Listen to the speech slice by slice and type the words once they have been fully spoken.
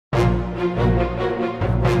The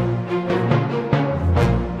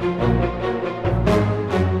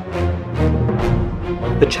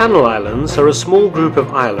Channel Islands are a small group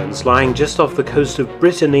of islands lying just off the coast of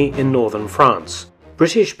Brittany in northern France.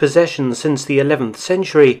 British possessions since the 11th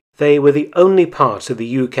century, they were the only part of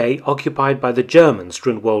the UK occupied by the Germans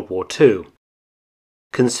during World War II.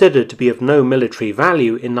 Considered to be of no military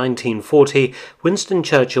value in 1940, Winston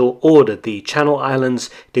Churchill ordered the Channel Islands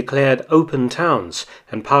declared open towns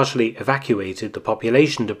and partially evacuated the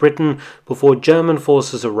population to Britain before German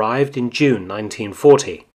forces arrived in June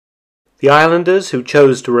 1940. The islanders who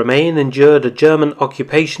chose to remain endured a German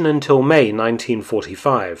occupation until May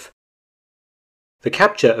 1945. The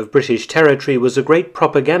capture of British territory was a great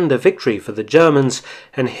propaganda victory for the Germans,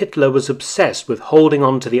 and Hitler was obsessed with holding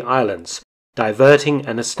on to the islands, diverting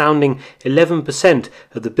an astounding 11%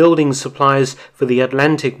 of the building supplies for the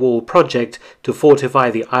Atlantic Wall project to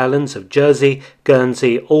fortify the islands of Jersey,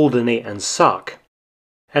 Guernsey, Alderney and Sark.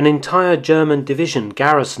 An entire German division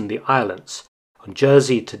garrisoned the islands. On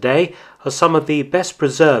Jersey today are some of the best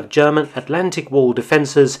preserved German Atlantic Wall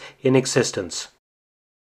defences in existence.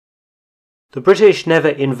 The British never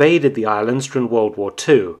invaded the islands during World War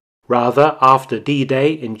II. Rather, after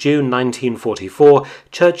D-Day in June 1944,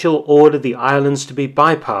 Churchill ordered the islands to be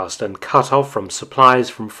bypassed and cut off from supplies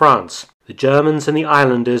from France, the Germans and the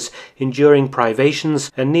islanders enduring privations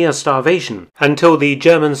and near starvation until the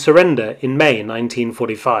German surrender in May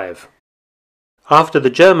 1945. After the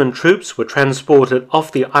German troops were transported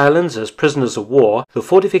off the islands as prisoners of war, the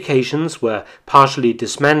fortifications were partially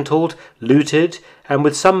dismantled, looted, and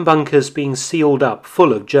with some bunkers being sealed up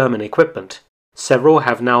full of German equipment. Several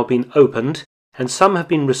have now been opened, and some have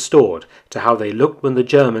been restored to how they looked when the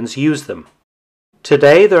Germans used them.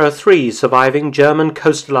 Today there are 3 surviving German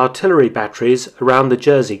coastal artillery batteries around the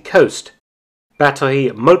Jersey coast.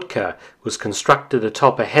 Batterie Moltke was constructed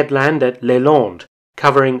atop a headland at Les Landes,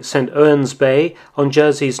 covering St. Owen's Bay on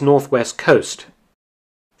Jersey's northwest coast.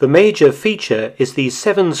 The major feature is the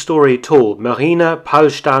 7-story tall Marine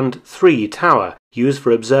Peilstand 3 tower, used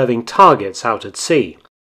for observing targets out at sea.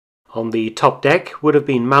 On the top deck would have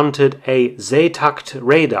been mounted a Seetakt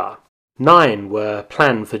radar. 9 were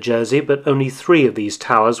planned for Jersey, but only 3 of these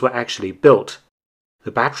towers were actually built.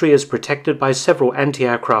 The battery is protected by several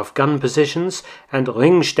anti-aircraft gun positions and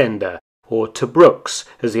Ringstände, or Tobruks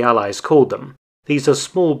as the Allies called them. These are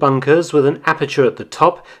small bunkers with an aperture at the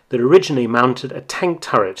top that originally mounted a tank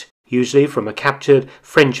turret, usually from a captured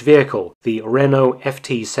French vehicle, the Renault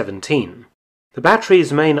FT-17. The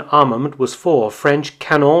battery's main armament was 4 French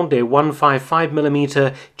Canon de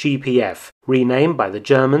 155mm GPF, renamed by the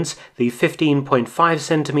Germans the 15.5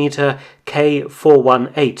 cm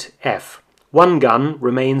K418F. 1 gun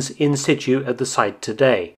remains in situ at the site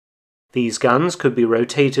today. These guns could be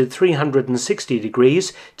rotated 360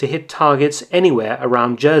 degrees to hit targets anywhere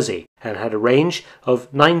around Jersey and had a range of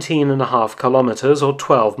 19.5 kilometers or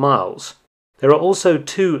 12 miles. There are also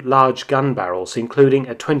 2 large gun barrels, including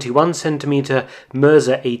a 21 cm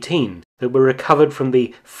Mörser 18 that were recovered from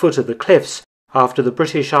the foot of the cliffs after the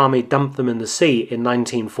British Army dumped them in the sea in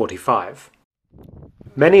 1945.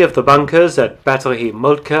 Many of the bunkers at Batterie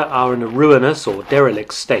Moltke are in a ruinous or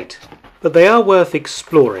derelict state, but they are worth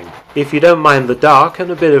exploring, if you don't mind the dark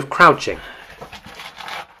and a bit of crouching.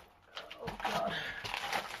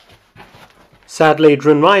 Sadly,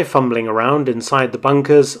 during my fumbling around inside the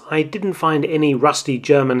bunkers, I didn't find any rusty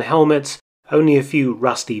German helmets, only a few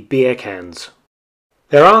rusty beer cans.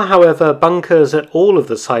 There are, however, bunkers at all of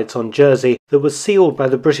the sites on Jersey that were sealed by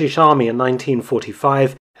the British Army in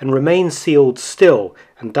 1945 and remain sealed still,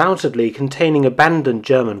 undoubtedly containing abandoned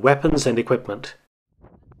German weapons and equipment.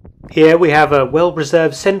 Here we have a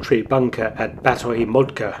well-preserved sentry bunker at Batterie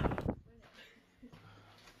Moltke.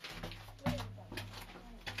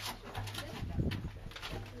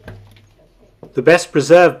 The best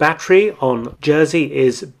preserved battery on Jersey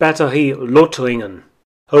is Batterie Lothringen,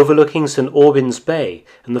 overlooking St. Aubyn's Bay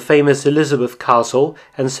and the famous Elizabeth Castle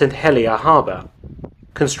and St. Helier Harbour.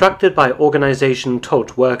 Constructed by Organisation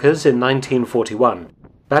Todt workers in 1941,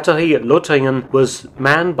 Batterie Lothringen was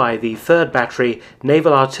manned by the 3rd Battery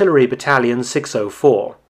Naval Artillery Battalion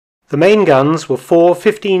 604. The main guns were 4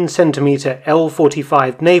 15 cm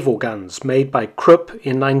L45 naval guns made by Krupp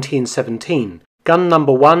in 1917. Gun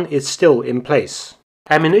number 1 is still in place.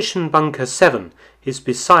 Ammunition bunker 7 is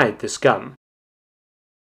beside this gun.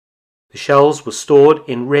 The shells were stored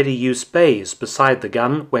in ready-use bays beside the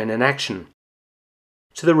gun when in action.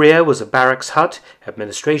 To the rear was a barracks hut,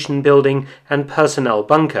 administration building, and personnel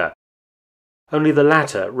bunker, only the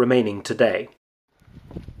latter remaining today.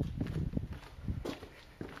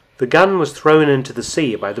 The gun was thrown into the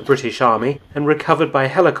sea by the British Army and recovered by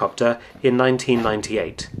helicopter in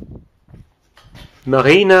 1998.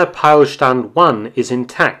 Marine Peilstand 1 is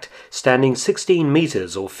intact, standing 16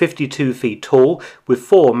 meters or 52 feet tall with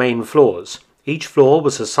 4 main floors. Each floor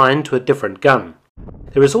was assigned to a different gun.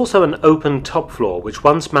 There is also an open top floor which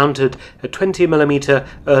once mounted a 20mm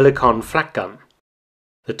Oerlikon flak gun.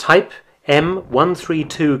 The Type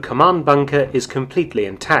M132 command bunker is completely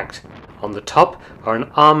intact. On the top are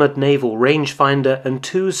an armoured naval rangefinder and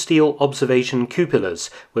 2 steel observation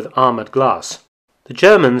cupolas with armoured glass. The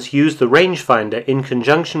Germans used the rangefinder in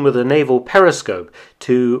conjunction with a naval periscope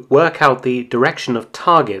to work out the direction of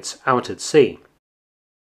targets out at sea.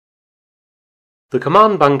 The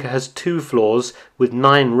command bunker has 2 floors with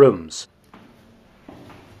 9 rooms.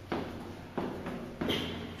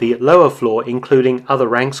 The lower floor including other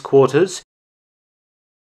ranks' quarters,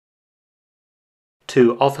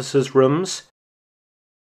 2 officers' rooms,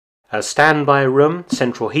 a standby room,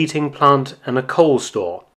 central heating plant and a coal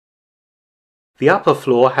store. The upper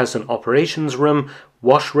floor has an operations room,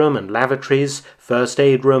 washroom and lavatories, first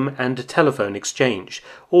aid room and a telephone exchange,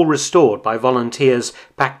 all restored by volunteers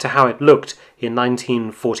back to how it looked in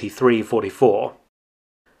 1943-44.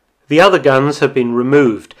 The other guns have been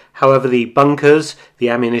removed, however the bunkers, the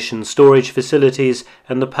ammunition storage facilities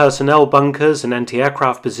and the personnel bunkers and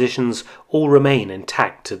anti-aircraft positions all remain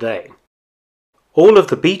intact today. All of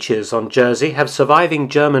the beaches on Jersey have surviving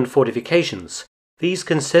German fortifications. These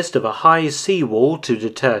consist of a high seawall to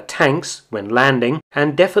deter tanks when landing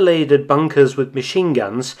and defiladed bunkers with machine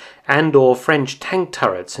guns and/or French tank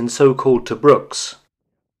turrets in so-called Tobruks.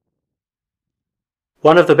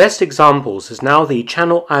 One of the best examples is now the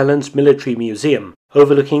Channel Islands Military Museum,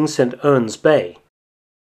 overlooking St. Ern's Bay.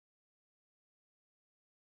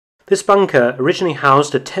 This bunker originally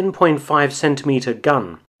housed a 10.5 centimeter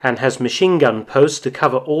gun and has machine gun posts to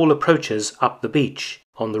cover all approaches up the beach.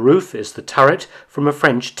 On the roof is the turret from a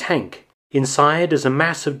French tank. Inside is a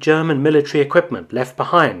mass of German military equipment left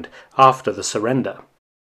behind after the surrender.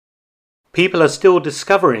 People are still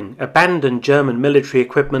discovering abandoned German military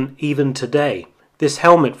equipment even today. This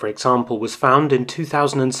helmet, for example, was found in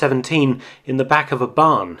 2017 in the back of a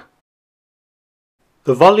barn.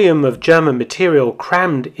 The volume of German material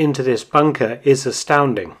crammed into this bunker is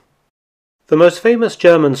astounding. The most famous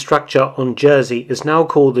German structure on Jersey is now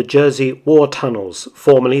called the Jersey War Tunnels,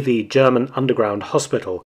 formerly the German Underground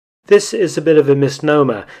Hospital. This is a bit of a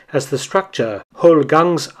misnomer, as the structure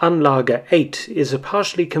Hohlgangsanlage 8 is a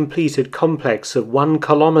partially completed complex of 1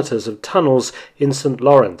 kilometer of tunnels in St.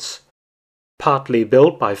 Lawrence. Partly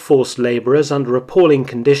built by forced labourers under appalling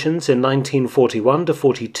conditions in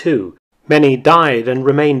 1941-42. Many died and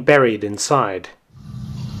remained buried inside.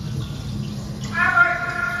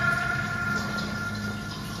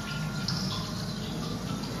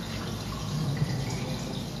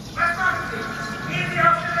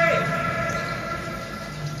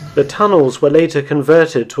 The tunnels were later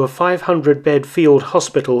converted to a 500-bed field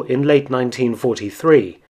hospital in late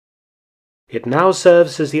 1943. It now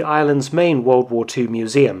serves as the island's main World War II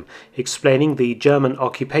museum, explaining the German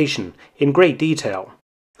occupation in great detail.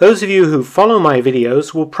 Those of you who follow my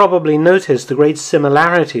videos will probably notice the great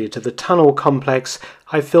similarity to the tunnel complex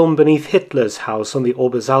I filmed beneath Hitler's house on the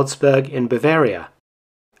Obersalzberg in Bavaria.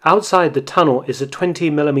 Outside the tunnel is a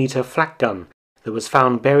 20mm flak gun that was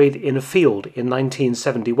found buried in a field in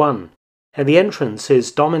 1971, and the entrance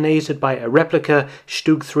is dominated by a replica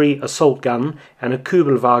Stug 3 assault gun and a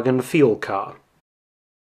Kübelwagen field car.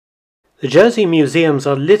 The Jersey museums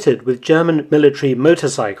are littered with German military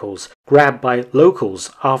motorcycles grabbed by locals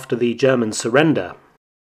after the German surrender.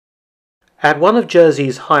 At one of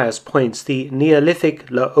Jersey's highest points, the Neolithic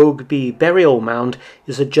Le Ogby burial mound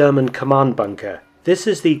is a German command bunker. This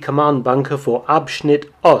is the command bunker for Abschnitt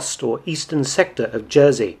Ost, or Eastern Sector of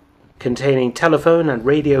Jersey, containing telephone and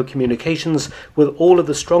radio communications with all of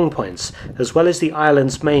the strongpoints, as well as the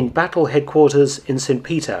island's main battle headquarters in St.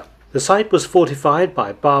 Peter. The site was fortified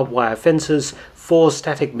by barbed wire fences, 4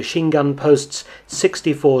 static machine gun posts,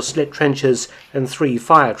 64 slit trenches, and 3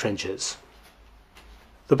 fire trenches.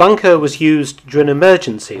 The bunker was used during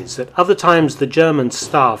emergencies. At other times the German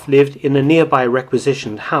staff lived in a nearby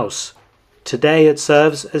requisitioned house. Today it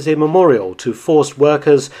serves as a memorial to forced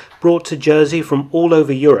workers brought to Jersey from all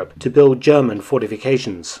over Europe to build German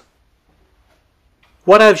fortifications.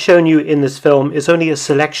 What I've shown you in this film is only a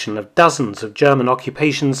selection of dozens of German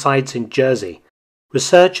occupation sites in Jersey.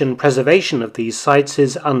 Research and preservation of these sites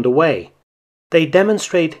is underway. They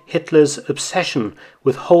demonstrate Hitler's obsession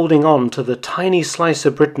with holding on to the tiny slice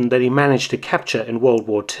of Britain that he managed to capture in World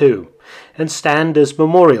War II, and stand as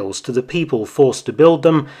memorials to the people forced to build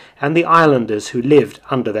them and the islanders who lived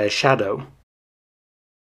under their shadow.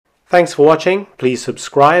 Thanks for watching. Please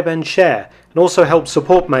subscribe and share, and also help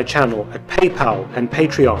support my channel at PayPal and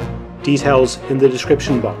Patreon. Details in the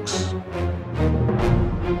description box.